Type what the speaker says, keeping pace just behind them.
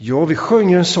Ja, vi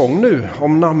sjunger en sång nu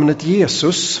om namnet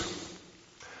Jesus.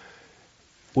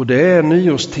 Och det är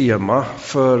nyårstema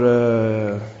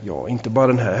för, inte bara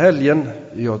den här helgen.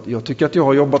 Jag tycker att jag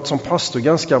har jobbat som pastor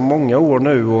ganska många år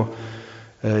nu. Och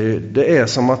det är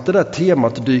som att det där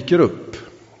temat dyker upp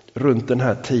runt den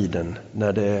här tiden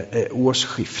när det är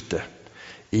årsskifte.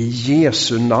 I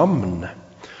Jesu namn.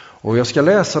 Och jag ska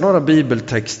läsa några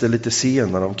bibeltexter lite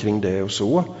senare omkring det och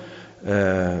så.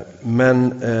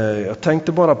 Men jag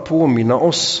tänkte bara påminna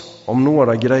oss om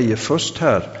några grejer först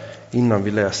här innan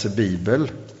vi läser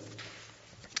Bibel.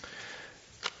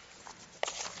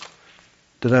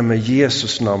 Det där med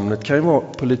Jesus namnet kan ju vara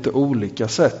på lite olika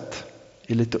sätt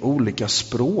i lite olika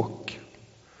språk.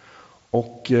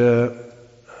 Och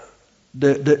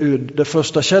det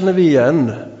första känner vi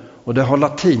igen, och det har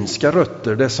latinska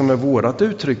rötter, det som är vårat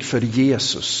uttryck för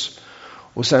Jesus.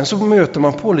 Och sen så möter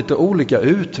man på lite olika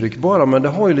uttryck bara, men det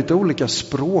har ju lite olika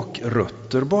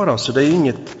språkrötter bara, så det är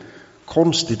inget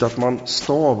konstigt att man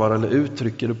stavar eller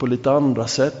uttrycker det på lite andra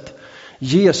sätt.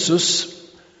 Jesus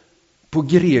på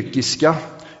grekiska,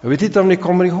 jag vet inte om ni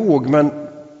kommer ihåg,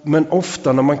 men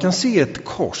ofta när man kan se ett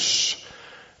kors,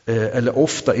 eller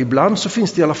ofta, ibland så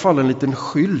finns det i alla fall en liten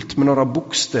skylt med några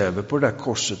bokstäver på det där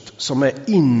korset som är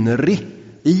INRI,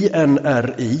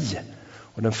 I-N-R-I.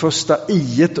 Och den första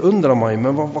i-et undrar man ju,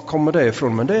 men vad kommer det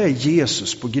ifrån? Men det är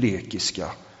Jesus på grekiska.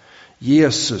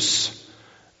 Jesus.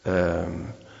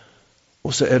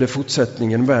 Och så är det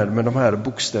fortsättningen med de här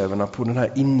bokstäverna på den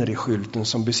här INRI-skylten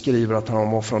som beskriver att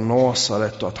han var från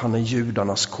Nasaret och att han är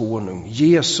judarnas konung.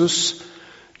 Jesus,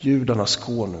 judarnas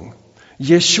konung.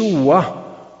 Jeshua,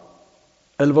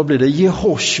 eller vad blir det?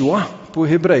 Jehoshua på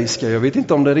hebreiska. Jag vet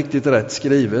inte om det är riktigt rätt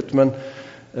skrivet, men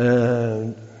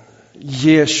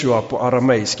Jeshua på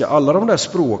arameiska. Alla de där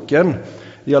språken,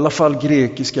 i alla fall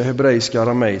grekiska, hebreiska,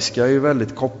 arameiska, är ju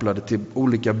väldigt kopplade till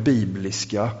olika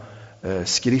bibliska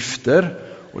skrifter.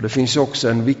 Och det finns ju också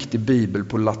en viktig bibel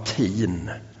på latin.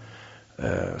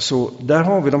 Så där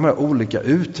har vi de här olika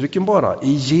uttrycken bara.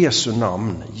 I Jesu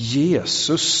namn,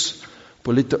 Jesus,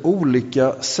 på lite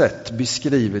olika sätt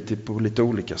beskrivet på lite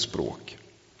olika språk.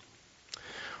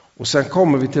 Och sen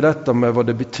kommer vi till detta med vad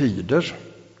det betyder.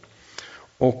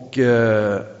 Och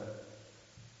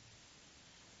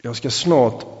jag ska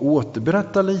snart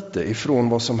återberätta lite ifrån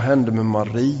vad som hände med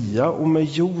Maria och med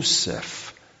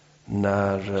Josef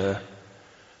när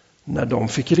de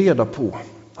fick reda på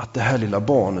att det här lilla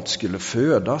barnet skulle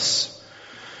födas.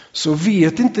 Så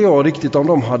vet inte jag riktigt om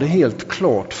de hade helt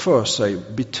klart för sig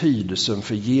betydelsen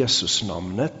för Jesus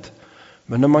namnet.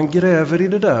 Men när man gräver i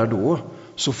det där då,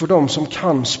 så för de som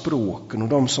kan språken och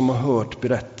de som har hört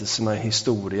berättelserna i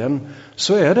historien,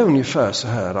 så är det ungefär så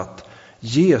här att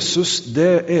Jesus,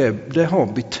 det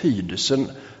har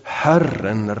betydelsen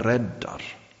Herren räddar.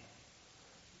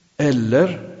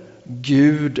 Eller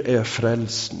Gud är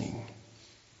frälsning.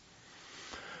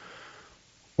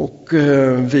 Och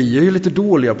vi är ju lite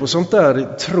dåliga på sånt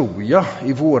där, tror jag,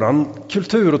 i våran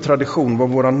kultur och tradition, vad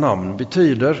våra namn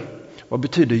betyder. Vad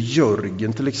betyder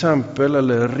Jörgen till exempel,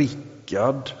 eller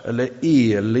Rickard, eller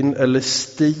Elin, eller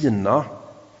Stina?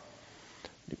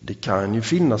 Det kan ju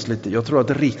finnas lite. Jag tror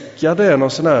att Rickard är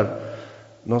någon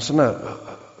sån här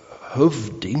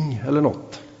hövding eller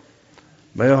något.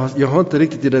 Men jag har inte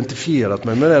riktigt identifierat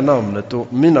mig med det namnet,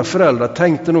 och mina föräldrar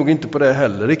tänkte nog inte på det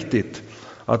heller riktigt,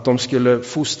 att de skulle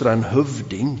fostra en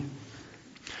hövding.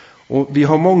 Och vi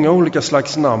har många olika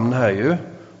slags namn här ju,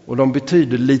 och de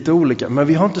betyder lite olika, men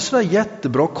vi har inte så där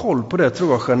jättebra koll på det,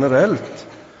 tror jag, generellt.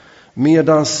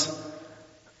 Medans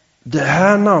det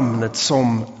här namnet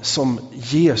som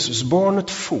Jesusbarnet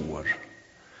får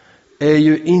är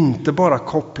ju inte bara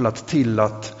kopplat till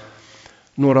att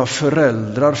några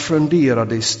föräldrar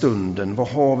funderade i stunden, vad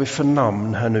har vi för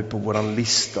namn här nu på våran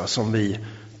lista som vi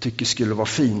tycker skulle vara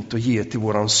fint att ge till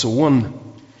våran son.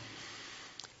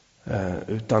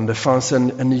 Utan det fanns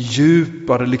en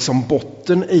djupare liksom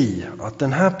botten i att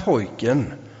den här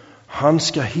pojken, han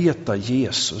ska heta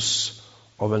Jesus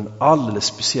av en alldeles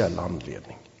speciell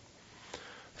anledning.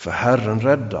 För Herren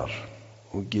räddar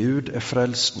och Gud är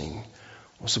frälsning.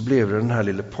 Och så blev det den här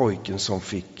lilla pojken som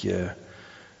fick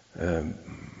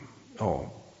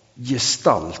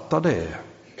gestalta det,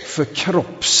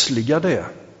 förkroppsliga det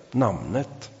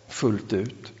namnet fullt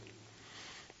ut.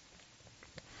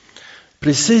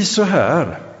 Precis så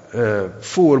här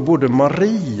får både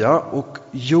Maria och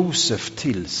Josef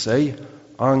till sig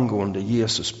angående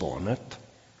Jesusbarnet.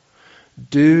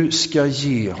 Du ska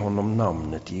ge honom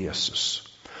namnet Jesus.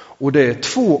 Och det är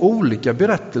två olika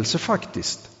berättelser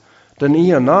faktiskt. Den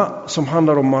ena som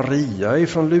handlar om Maria är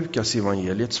från Lukas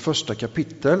evangeliets första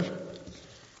kapitel.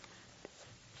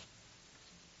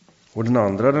 Och den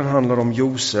andra, den handlar om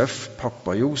Josef,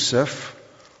 pappa Josef.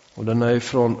 Och den är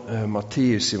från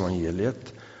Matteus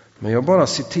evangeliet. Men jag bara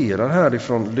citerar här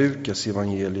ifrån Lukas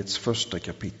evangeliets första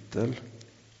kapitel.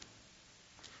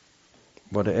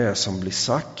 Vad det är som blir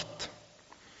sagt.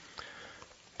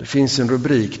 Det finns en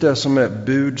rubrik där som är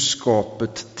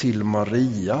budskapet till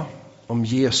Maria om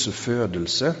Jesu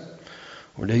födelse.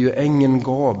 Och det är ju ängeln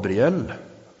Gabriel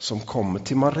som kommer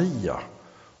till Maria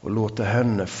och låter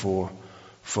henne få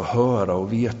höra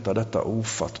och veta detta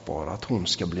ofattbara, att hon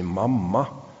ska bli mamma,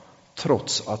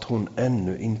 trots att hon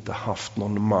ännu inte haft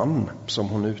någon man, som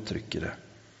hon uttrycker det.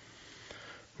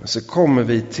 Men så kommer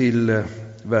vi till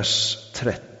vers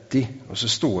 30 och så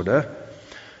står det,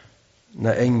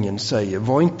 när ängeln säger: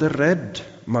 var inte rädd,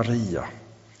 Maria,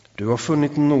 du har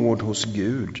funnit nåd hos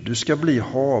Gud, du ska bli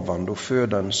havande och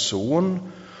föda en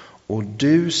son, och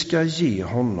du ska ge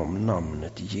honom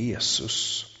namnet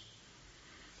Jesus.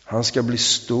 Han ska bli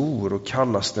stor och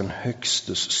kallas den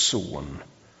högstes son.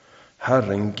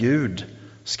 Herren Gud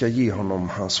ska ge honom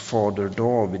hans fader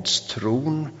Davids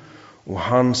tron, och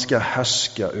han ska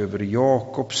härska över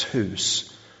Jakobs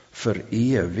hus för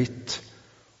evigt,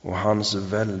 och hans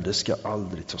välde ska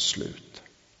aldrig ta slut.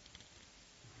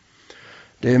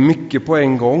 Det är mycket på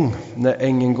en gång när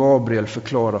ängeln Gabriel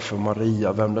förklarar för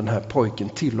Maria vem den här pojken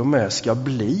till och med ska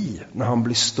bli när han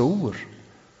blir stor.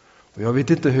 Och jag vet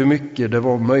inte hur mycket det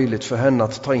var möjligt för henne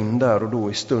att ta in där och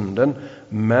då i stunden,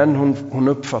 men hon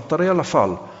uppfattar i alla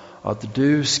fall att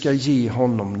du ska ge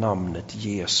honom namnet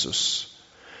Jesus.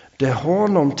 Det har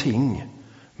någonting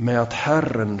med att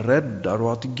Herren räddar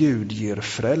och att Gud ger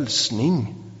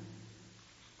frälsning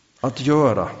att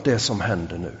göra, det som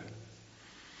händer nu.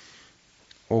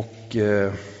 Och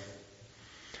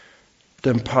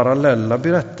den parallella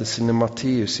berättelsen i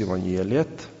Matteus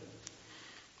evangeliet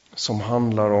som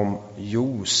handlar om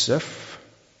Josef,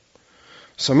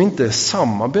 som inte är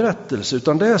samma berättelse,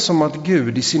 utan det är som att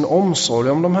Gud i sin omsorg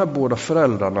om de här båda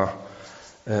föräldrarna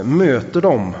möter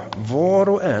dem var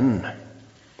och en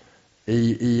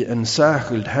i en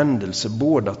särskild händelse,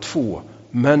 båda två,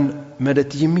 men med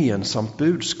ett gemensamt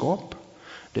budskap.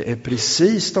 Det är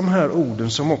precis de här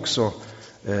orden som också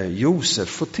Josef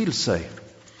får till sig.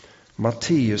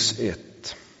 Matteus 1.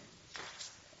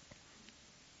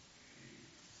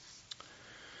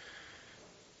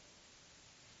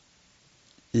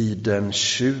 I den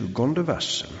 20:e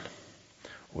versen.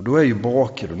 Och då är ju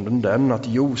bakgrunden den att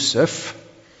Josef,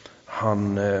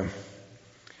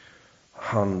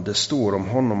 det står om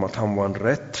honom att han var en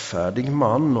rättfärdig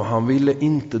man, och han ville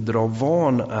inte dra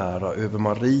vanära över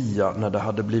Maria när det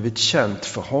hade blivit känt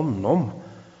för honom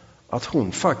att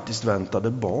hon faktiskt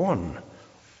väntade barn.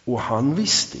 Och han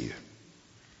visste ju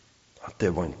att det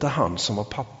var inte han som var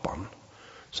pappan.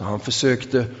 Så han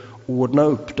försökte ordna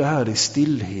upp det här i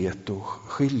stillhet och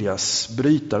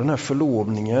bryta den här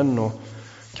förlovningen, och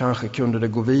kanske kunde det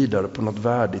gå vidare på något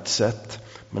värdigt sätt.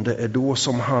 Men det är då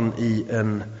som han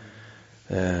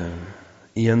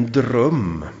i en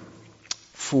dröm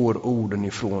får orden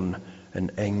ifrån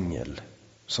en ängel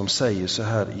som säger så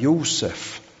här: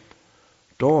 Josef,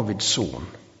 Davids son,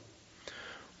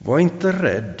 var inte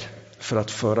rädd för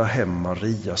att föra hem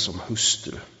Maria som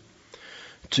hustru.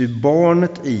 Ty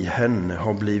barnet i henne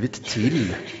har blivit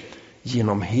till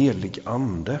genom helig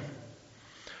ande.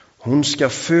 Hon ska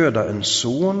föda en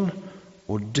son,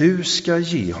 och du ska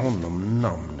ge honom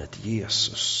namnet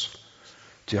Jesus.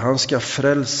 Ty han ska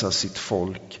frälsa sitt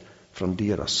folk från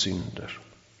deras synder.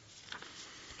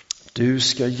 Du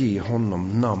ska ge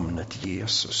honom namnet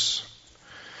Jesus.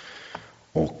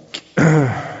 Och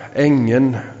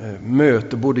ängeln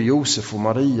möter både Josef och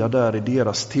Maria där i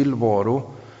deras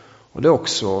tillvaro. Och det är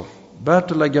också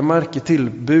värt att lägga märke till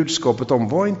budskapet om: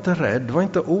 var inte rädd, var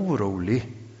inte orolig,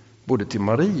 både till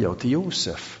Maria och till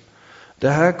Josef. Det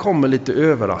här kommer lite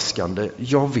överraskande,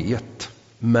 jag vet,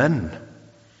 men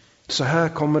så här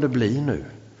kommer det bli nu.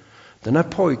 Den här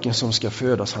pojken som ska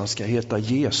födas, han ska heta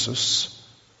Jesus.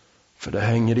 För det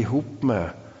hänger ihop med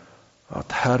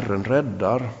att Herren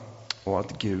räddar och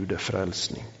att Gud är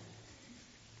frälsning.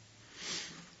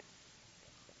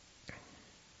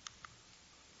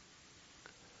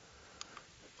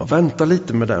 Jag väntar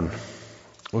lite med den.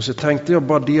 Och så tänkte jag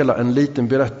bara dela en liten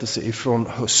berättelse ifrån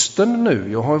hösten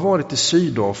nu. Jag har varit i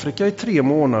Sydafrika i 3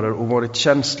 månader och varit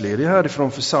tjänstledig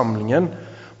härifrån församlingen.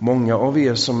 Många av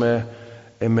er som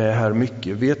är med här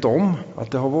mycket vet om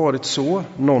att det har varit så.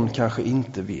 Någon kanske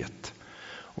inte vet.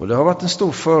 Och det har varit en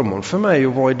stor förmån för mig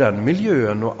att vara i den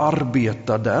miljön och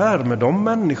arbeta där med de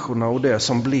människorna och det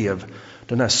som blev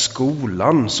den här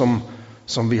skolan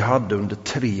som vi hade under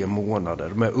 3 månader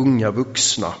med unga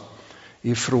vuxna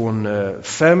ifrån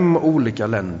 5 olika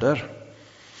länder.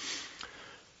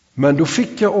 Men då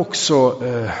fick jag också,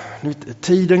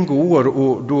 tiden går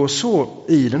och då så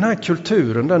i den här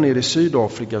kulturen där nere i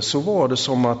Sydafrika så var det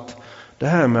som att det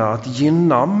här med att ge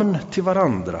namn till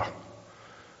varandra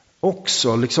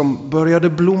också liksom började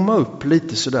blomma upp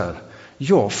lite sådär.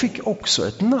 Jag fick också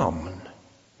ett namn.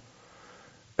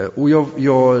 Och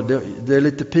det är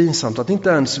lite pinsamt att inte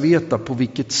ens veta på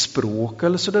vilket språk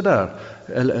eller så där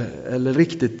eller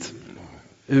riktigt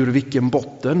ur vilken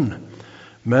botten.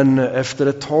 Men efter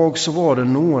ett tag så var det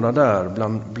några där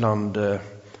bland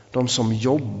de som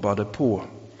jobbade på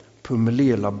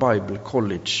Pumelela Bible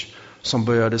College som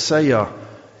började säga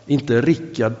inte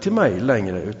Rickard till mig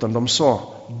längre utan de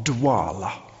sa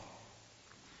Dwala.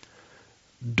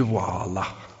 Dwala.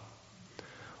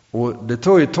 Och det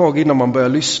tar ju ett tag innan man börjar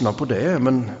lyssna på det,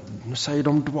 men nu säger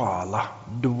de Dwala,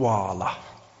 Dwala.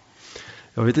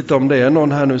 Jag vet inte om det är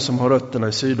någon här nu som har rötterna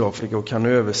i Sydafrika och kan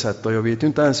översätta. Jag vet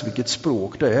inte ens vilket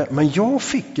språk det är. Men jag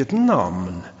fick ett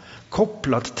namn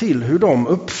kopplat till hur de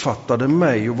uppfattade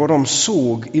mig och vad de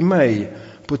såg i mig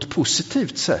på ett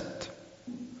positivt sätt.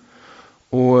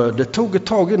 Och det tog ett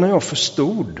tag innan jag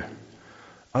förstod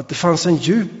att det fanns en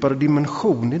djupare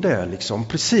dimension i det. Liksom.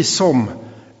 Precis som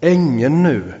ängeln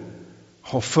nu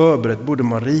har förberett både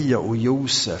Maria och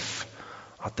Josef.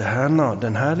 Att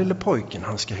den här lilla pojken,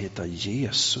 han ska heta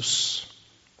Jesus.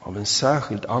 Av en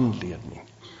särskild anledning.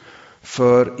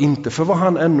 Inte för vad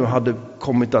han ännu hade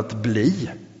kommit att bli.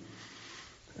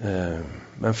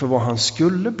 Men för vad han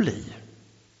skulle bli.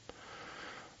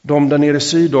 De där nere i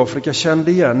Sydafrika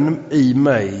kände igen i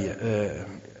mig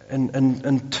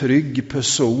en trygg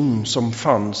person som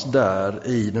fanns där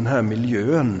i den här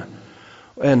miljön.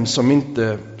 En som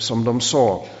inte, som de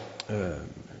sa,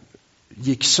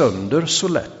 gick sönder så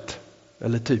lätt.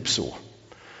 Eller typ så.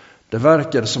 Det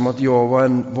verkade som att jag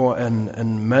var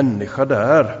en människa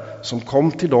där som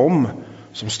kom till dem.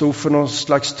 Som stod för någon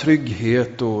slags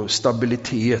trygghet och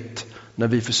stabilitet när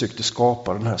vi försökte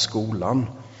skapa den här skolan.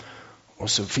 Och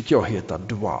så fick jag heta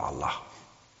Dwala.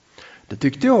 Det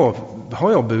tyckte jag,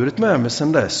 har jag burit med mig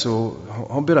sedan dess och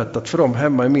har berättat för dem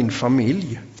hemma i min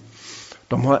familj.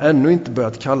 De har ännu inte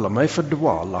börjat kalla mig för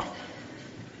Dwala.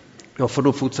 Jag får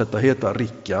då fortsätta heta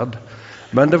Rickard.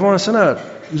 Men det var en sån här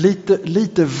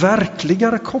lite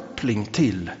verkligare koppling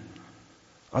till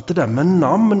att det där med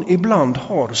namn ibland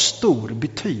har stor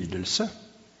betydelse.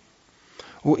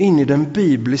 Och in i den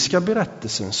bibliska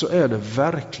berättelsen så är det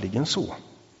verkligen så.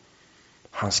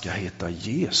 Han ska heta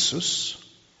Jesus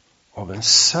av en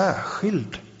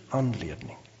särskild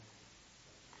anledning.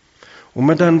 Och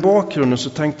med den bakgrunden så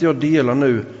tänkte jag dela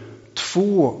nu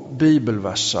 2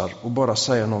 bibelversar och bara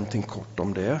säga någonting kort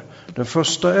om det. Den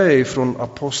första är från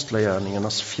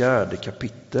Apostlagärningarnas 4:e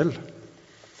kapitel.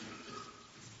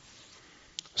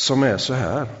 Som är så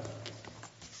här.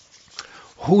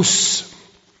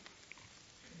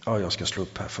 Jag ska slå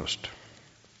upp här först.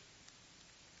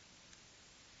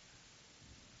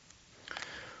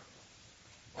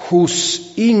 Hos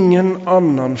ingen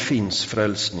annan finns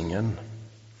frälsningen.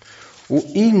 Och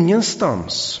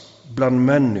ingenstans bland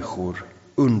människor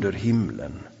under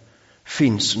himlen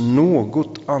finns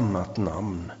något annat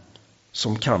namn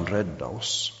som kan rädda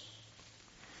oss.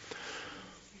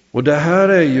 Och det här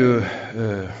är ju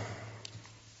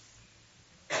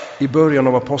i början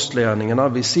av Apostlagärningarna.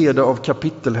 Vi ser det av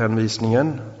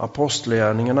kapitelhänvisningen.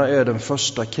 Apostlagärningarna är den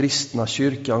första kristna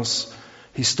kyrkans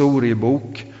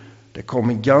historiebok. Det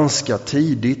kommer ganska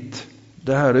tidigt,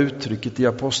 det här uttrycket i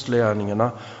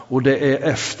Apostlagärningarna. Och det är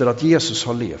efter att Jesus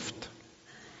har levt.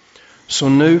 Så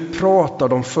nu pratar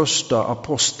de första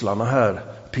apostlarna här,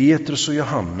 Petrus och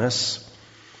Johannes,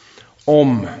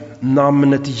 om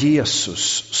namnet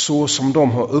Jesus så som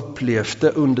de har upplevt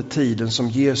det under tiden som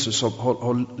Jesus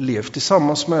har levt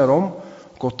tillsammans med dem,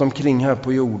 gått omkring här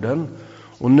på jorden.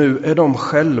 Och nu är de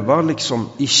själva liksom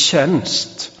i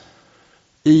tjänst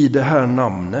i det här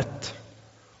namnet.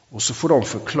 Och så får de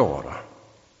förklara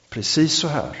precis så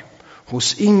här.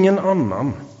 Hos ingen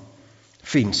annan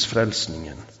finns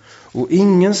frälsningen. Och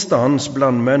ingenstans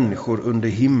bland människor under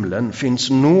himlen finns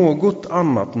något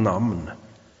annat namn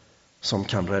som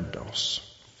kan rädda oss.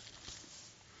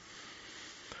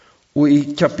 Och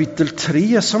i kapitel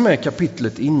 3 som är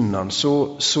kapitlet innan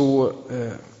så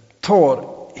tar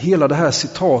hela det här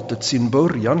citatet sin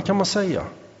början, kan man säga.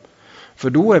 För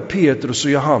då är Petrus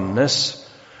och Johannes,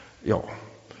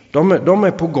 de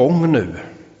är på gång nu.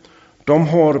 De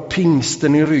har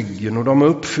pingsten i ryggen och de är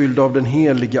uppfyllda av den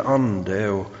heliga ande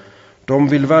och de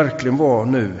vill verkligen vara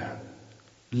nu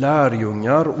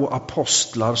lärjungar och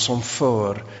apostlar som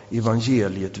för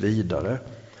evangeliet vidare.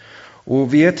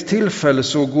 Och vid ett tillfälle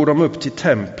så går de upp till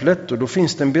templet och då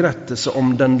finns det en berättelse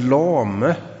om den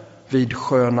lame vid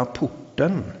Sköna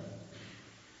porten.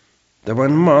 Det var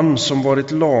en man som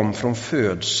varit lam från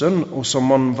födseln och som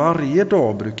man varje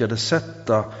dag brukade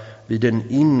sätta vid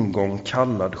en ingång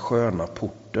kallad Sköna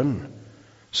porten,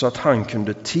 så att han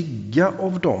kunde tigga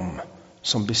av dem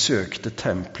som besökte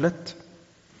templet.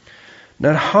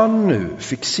 När han nu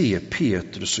fick se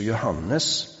Petrus och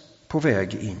Johannes på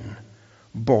väg in,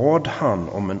 bad han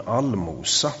om en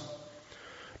allmosa.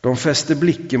 De fäste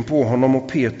blicken på honom och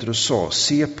Petrus sa: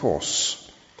 se på oss.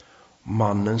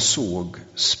 Mannen såg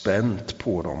spänt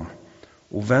på dem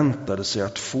och väntade sig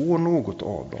att få något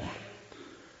av dem.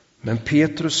 Men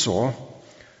Petrus sa: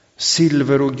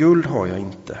 silver och guld har jag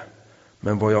inte,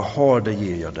 men vad jag har det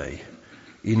ger jag dig.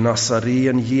 I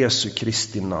Nazaren Jesu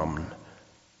Kristi namn,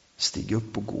 stig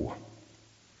upp och gå.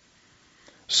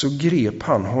 Så grep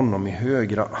han honom i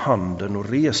högra handen och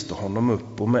reste honom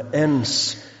upp, och med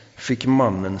ens fick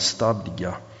mannen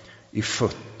stadga i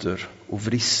fötter och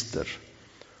vrister.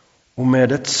 Och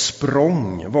med ett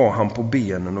språng var han på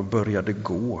benen och började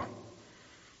gå.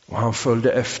 Och han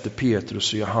följde efter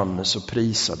Petrus och Johannes och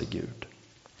prisade Gud.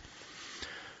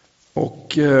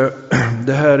 Och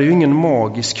det här är ju ingen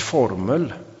magisk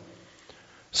formel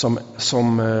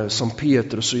som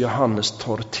Petrus och Johannes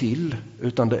tar till,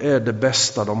 utan det är det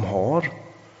bästa de har.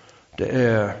 Det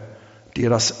är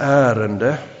deras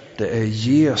ärende, det är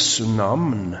Jesu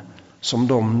namn som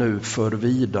de nu för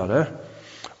vidare.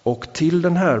 Och till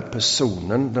den här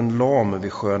personen, den lame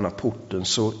vid Sköna porten,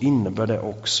 så innebär det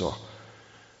också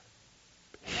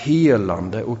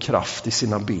helande och kraft i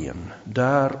sina ben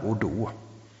där och då.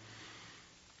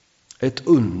 Ett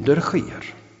under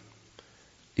sker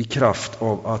i kraft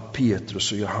av att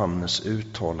Petrus och Johannes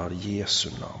uttalar Jesu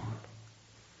namn.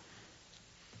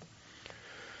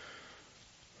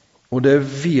 Och det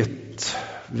vet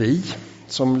vi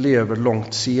som lever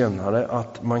långt senare,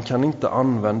 att man kan inte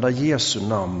använda Jesu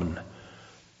namn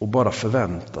och bara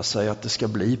förvänta sig att det ska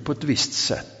bli på ett visst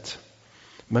sätt.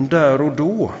 Men där och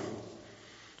då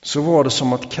så var det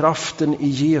som att kraften i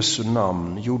Jesu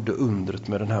namn gjorde undret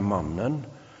med den här mannen.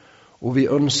 Och vi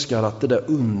önskar att det där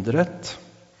undret,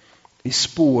 i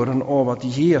spåren av att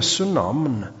Jesu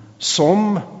namn,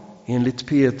 som enligt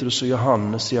Petrus och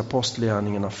Johannes i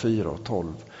Apostlagärningarna 4 och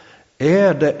 12,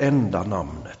 är det enda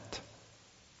namnet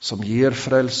som ger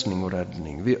frälsning och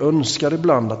räddning. Vi önskar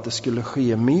ibland att det skulle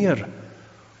ske mer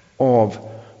av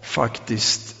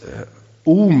faktiskt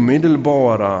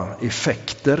omedelbara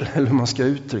effekter, eller hur man ska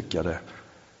uttrycka det,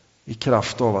 i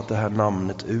kraft av att det här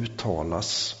namnet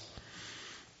uttalas.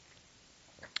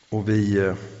 Och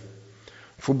vi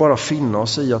får bara finna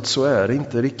oss i att så är det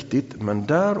inte riktigt, men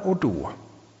där och då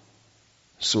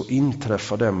så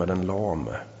inträffar det med den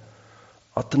lame.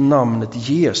 Att namnet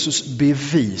Jesus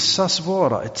bevisas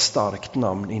vara ett starkt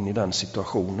namn in i den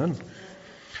situationen.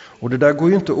 Och det där går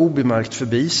ju inte obemärkt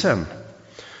förbi sen.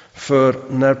 För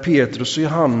när Petrus och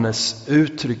Johannes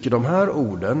uttrycker de här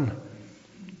orden,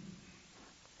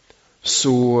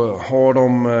 så har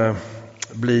de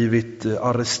blivit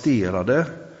arresterade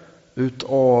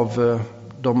utav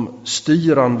de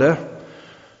styrande,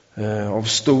 av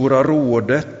Stora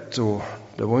rådet. Och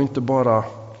det var inte bara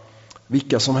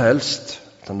vilka som helst,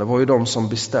 utan det var ju de som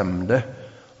bestämde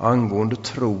angående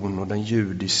tron och den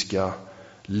judiska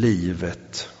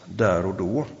livet där och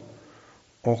då.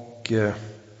 Och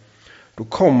då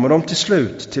kommer de till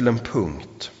slut till en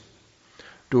punkt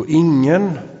då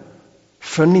ingen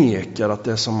förnekar att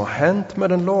det som har hänt med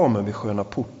den lame vid Sköna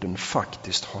porten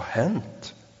faktiskt har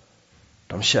hänt.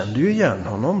 De kände ju igen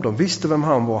honom, de visste vem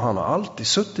han var, han har alltid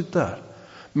suttit där.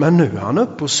 Men nu är han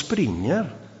uppe och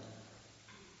springer.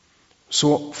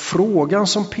 Så frågan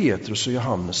som Petrus och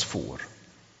Johannes får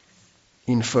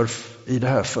i det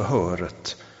här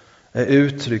förhöret är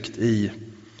uttryckt i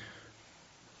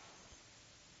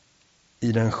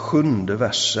den 7:e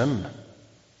versen,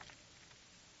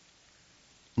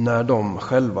 när de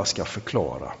själva ska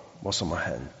förklara vad som har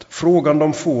hänt. Frågan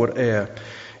de får är: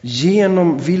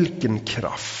 genom vilken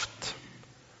kraft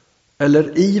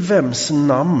eller i vems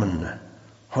namn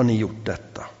har ni gjort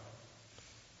detta?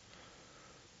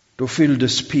 Då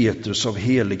fylldes Petrus av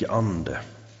helig ande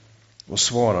och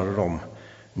svarade dem: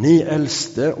 ni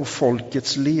äldste och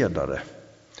folkets ledare,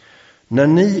 när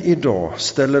ni idag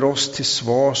ställer oss till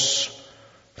svars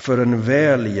för en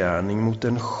välgärning mot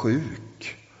en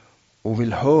sjuk och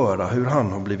vill höra hur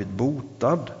han har blivit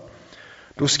botad,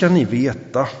 då ska ni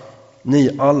veta,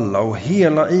 ni alla och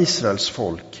hela Israels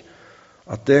folk,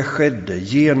 att det skedde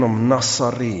genom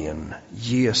Nazaren,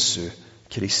 Jesu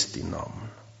Kristi namn.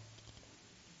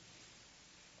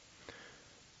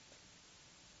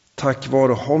 Tack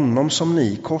vare honom som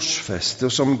ni korsfäste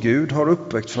och som Gud har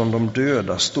uppväckt från de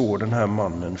döda står den här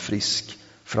mannen frisk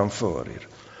framför er.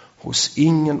 Hos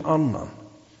ingen annan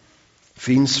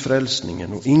finns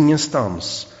frälsningen och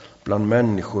ingenstans bland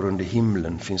människor under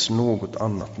himlen finns något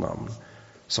annat namn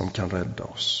som kan rädda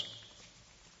oss.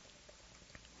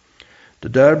 Det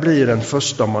där blir en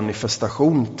första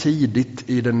manifestation tidigt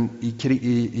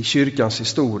i kyrkans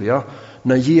historia,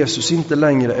 när Jesus inte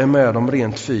längre är med dem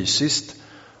rent fysiskt,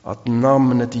 att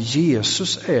namnet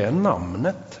Jesus är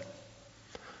namnet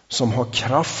som har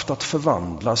kraft att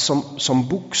förvandla, som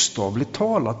bokstavligt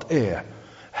talat är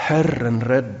Herren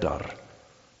räddar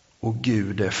och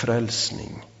Gud är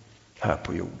frälsning här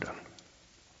på jorden.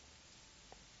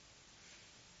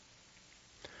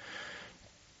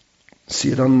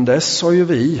 Sedan dess har ju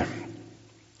vi,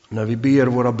 när vi ber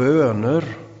våra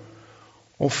böner,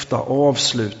 ofta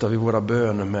avslutar vi våra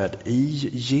böner med i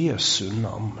Jesu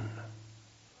namn.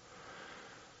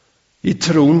 I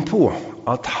tron på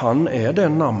att han är det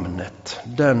namnet,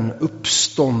 den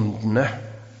uppståndne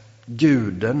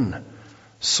guden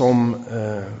som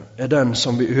är den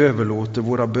som vi överlåter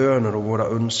våra böner och våra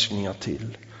önskningar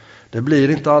till. Det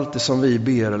blir inte alltid som vi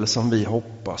ber eller som vi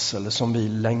hoppas eller som vi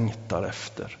längtar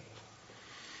efter.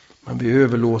 Men vi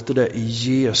överlåter det i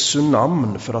Jesu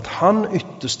namn för att han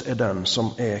ytterst är den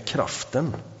som är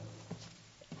kraften.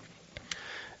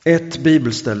 Ett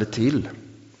bibelställe till.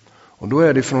 Och då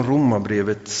är det från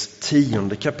Romarbrevets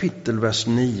 10 kapitel, vers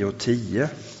 9 och 10.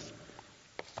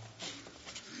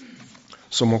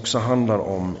 Som också handlar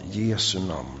om Jesu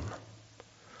namn.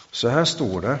 Så här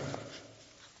står det.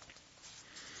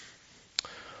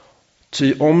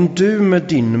 Ty om du med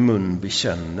din mun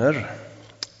bekänner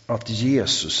att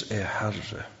Jesus är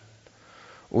Herre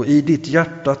och i ditt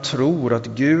hjärta tror att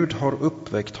Gud har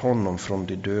uppväckt honom från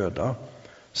de döda,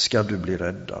 ska du bli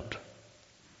räddad.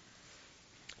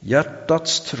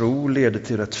 Hjärtats tro leder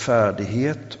till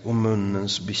rättfärdighet och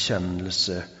munnens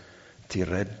bekännelse till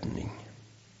räddning.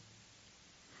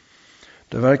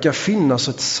 Det verkar finnas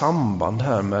ett samband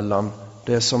här mellan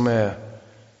det som är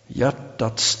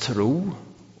hjärtats tro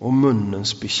och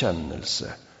munnens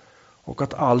bekännelse. Och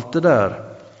att allt det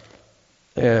där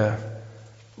är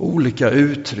olika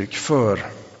uttryck för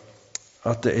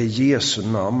att det är Jesu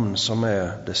namn som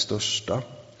är det största.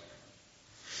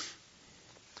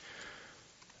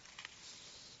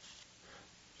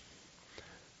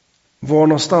 Var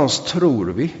någonstans tror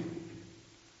vi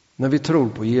när vi tror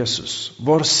på Jesus?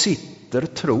 Var sitter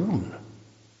tron?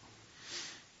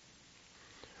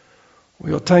 Och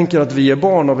jag tänker att vi är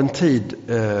barn av en tid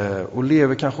och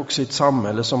lever kanske också i ett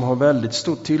samhälle som har väldigt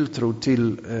stor tilltro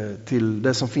till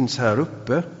det som finns här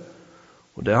uppe.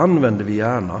 Och det använder vi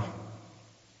gärna.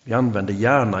 Vi använder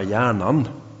gärna hjärnan.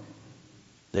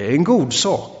 Det är en god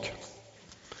sak.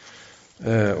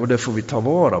 Och det får vi ta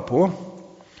vara på.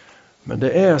 Men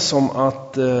det är som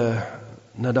att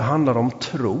när det handlar om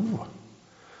tro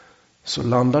så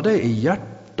landar det i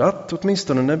hjärtat,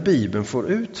 åtminstone när Bibeln får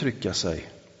uttrycka sig.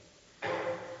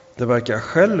 Det verkar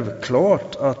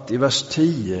självklart att i vers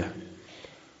 10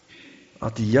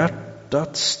 att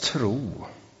hjärtats tro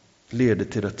leder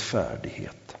till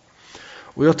rättfärdighet.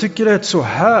 Och jag tycker det är ett så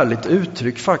härligt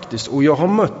uttryck faktiskt, och jag har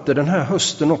mött det den här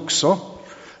hösten också.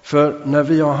 För när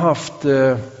vi har haft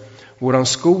våran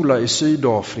skola i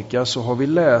Sydafrika så har vi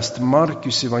läst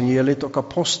Markus evangeliet och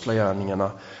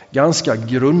apostlagärningarna ganska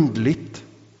grundligt.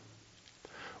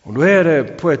 Och då är det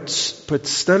på ett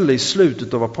ställe i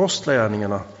slutet av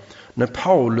apostlagärningarna när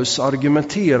Paulus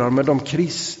argumenterar med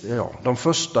de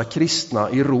första kristna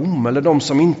i Rom, eller de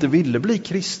som inte ville bli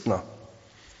kristna,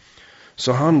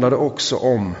 så handlar det också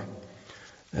om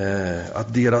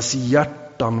att deras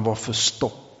hjärtan var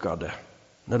förstockade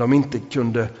när de inte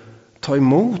kunde ta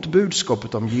emot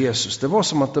budskapet om Jesus. Det var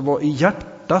som att det var i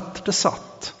hjärtat det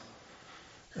satt.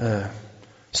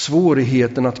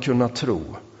 Svårigheten att kunna tro.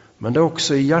 Men det är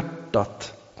också i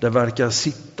hjärtat det verkar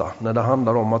sitta när det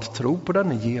handlar om att tro på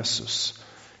denne Jesus.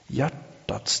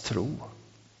 Hjärtats tro.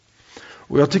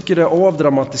 Och jag tycker det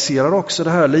avdramatiserar också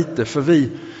det här lite, för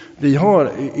vi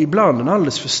har ibland en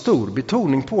alldeles för stor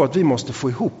betoning på att vi måste få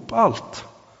ihop allt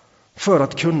för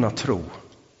att kunna tro.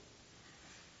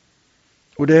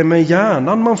 Och det är med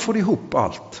hjärnan man får ihop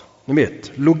allt. Ni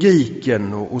vet,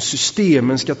 logiken och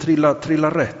systemen ska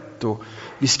trilla rätt, och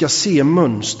vi ska se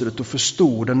mönstret och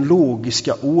förstå den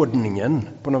logiska ordningen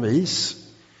på något vis.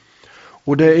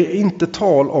 Och det är inte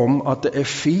tal om att det är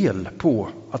fel på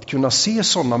att kunna se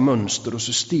sådana mönster och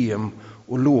system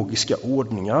och logiska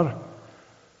ordningar.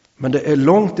 Men det är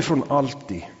långt ifrån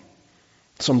alltid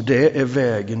som det är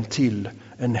vägen till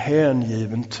en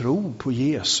hängiven tro på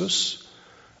Jesus.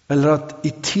 Eller att i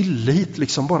tillit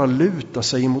liksom bara luta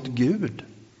sig mot Gud.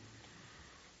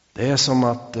 Det är som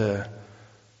att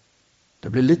det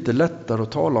blir lite lättare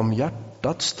att tala om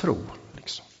hjärtats tro.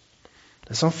 Liksom.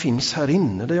 Det som finns här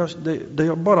inne, det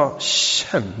jag bara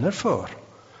känner för.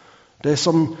 Det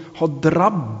som har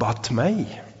drabbat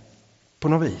mig på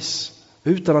något vis.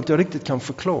 Utan att jag riktigt kan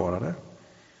förklara det.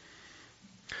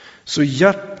 Så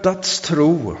hjärtats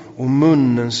tro och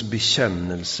munnens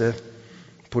bekännelse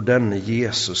på denne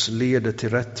Jesus leder till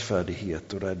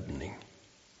rättfärdighet och räddning.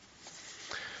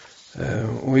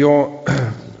 Och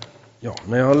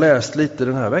när jag har läst lite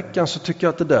den här veckan så tycker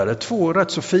jag att det där är 2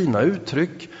 rätt så fina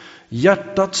uttryck.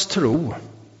 Hjärtats tro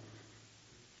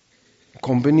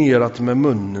kombinerat med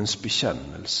munnens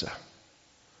bekännelse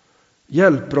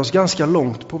hjälper oss ganska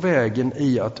långt på vägen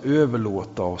i att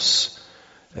överlåta oss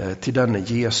till denne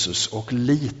Jesus och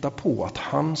lita på att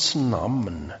hans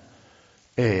namn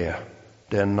är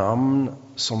det namn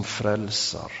som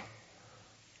frälsar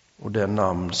och det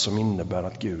namn som innebär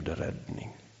att Gud är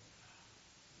räddning.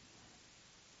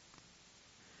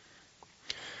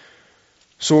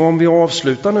 Så om vi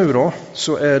avslutar nu då,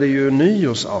 så är det ju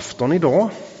nyårsafton idag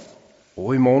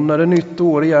och imorgon är det nytt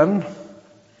år igen.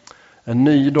 En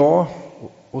ny dag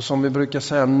och som vi brukar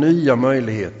säga nya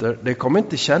möjligheter. Det kommer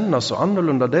inte kännas så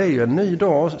annorlunda, det är ju en ny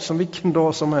dag som vilken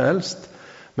dag som helst.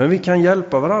 Men vi kan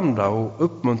hjälpa varandra och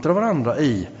uppmuntra varandra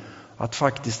i att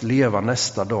faktiskt leva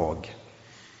nästa dag.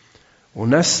 Och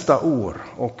nästa år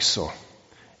också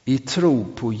i tro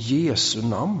på Jesu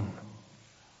namn.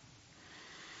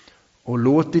 Och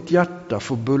låt ditt hjärta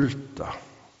få bulta.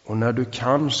 Och när du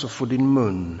kan så får din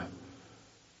mun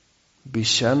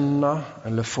bekänna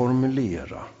eller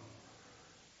formulera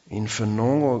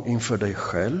inför dig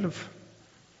själv.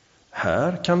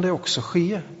 Här kan det också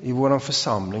ske i våran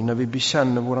församling när vi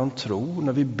bekänner våran tro,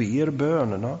 när vi ber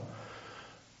bönerna.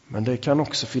 Men det kan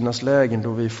också finnas lägen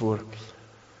då vi får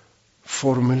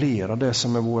formulera det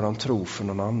som är våran tro för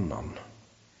någon annan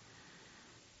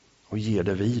och ge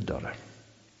det vidare.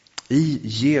 I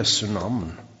Jesu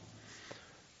namn.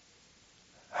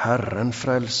 Herren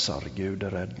frälsar, Gud är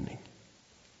räddning.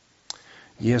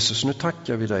 Jesus, nu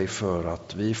tackar vi dig för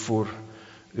att vi får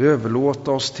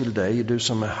överlåta oss till dig, du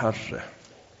som är Herre.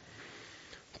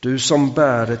 Du som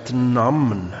bär ett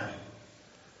namn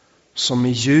som i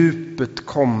djupet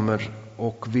kommer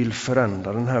och vill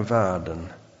förändra den här världen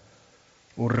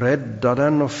och rädda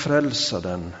den och frälsa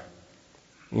den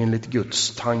enligt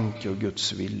Guds tanke och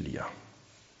Guds vilja.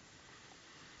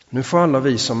 Nu får alla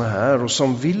vi som är här och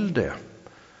som vill det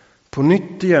på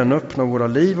nytt igen öppna våra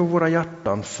liv och våra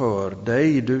hjärtan för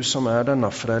dig, du som är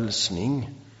denna frälsning.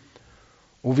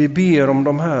 Och vi ber om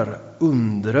de här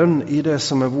undren i det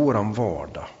som är våran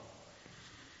vardag.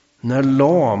 När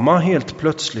lama helt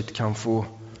plötsligt kan få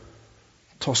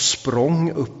ta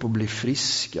språng upp och bli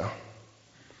friska.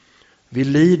 Vi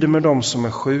lider med dem som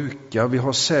är sjuka. Vi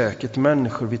har säkert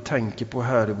människor vi tänker på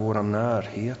här i vår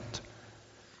närhet.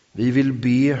 Vi vill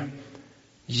be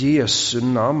Jesu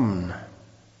namn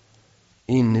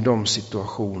in i de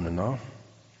situationerna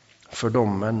för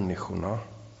de människorna.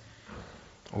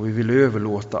 Och vi vill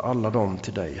överlåta alla dem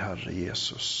till dig, Herre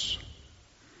Jesus.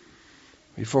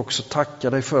 Vi får också tacka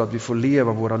dig för att vi får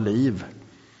leva våra liv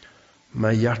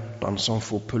med hjärtan som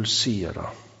får pulsera.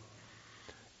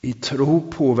 I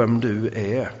tro på vem du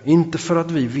är. Inte för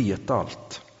att vi vet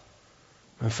allt.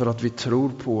 Men för att vi tror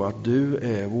på att du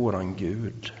är våran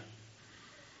Gud.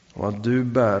 Och att du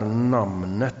bär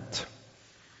namnet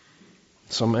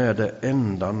som är det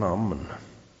enda namn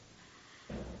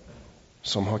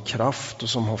som har kraft och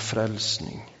som har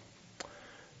frälsning.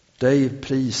 Dig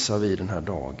prisar vi den här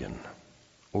dagen.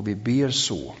 Och vi ber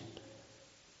så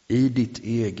i ditt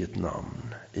eget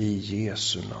namn, i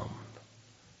Jesu namn.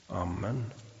 Amen.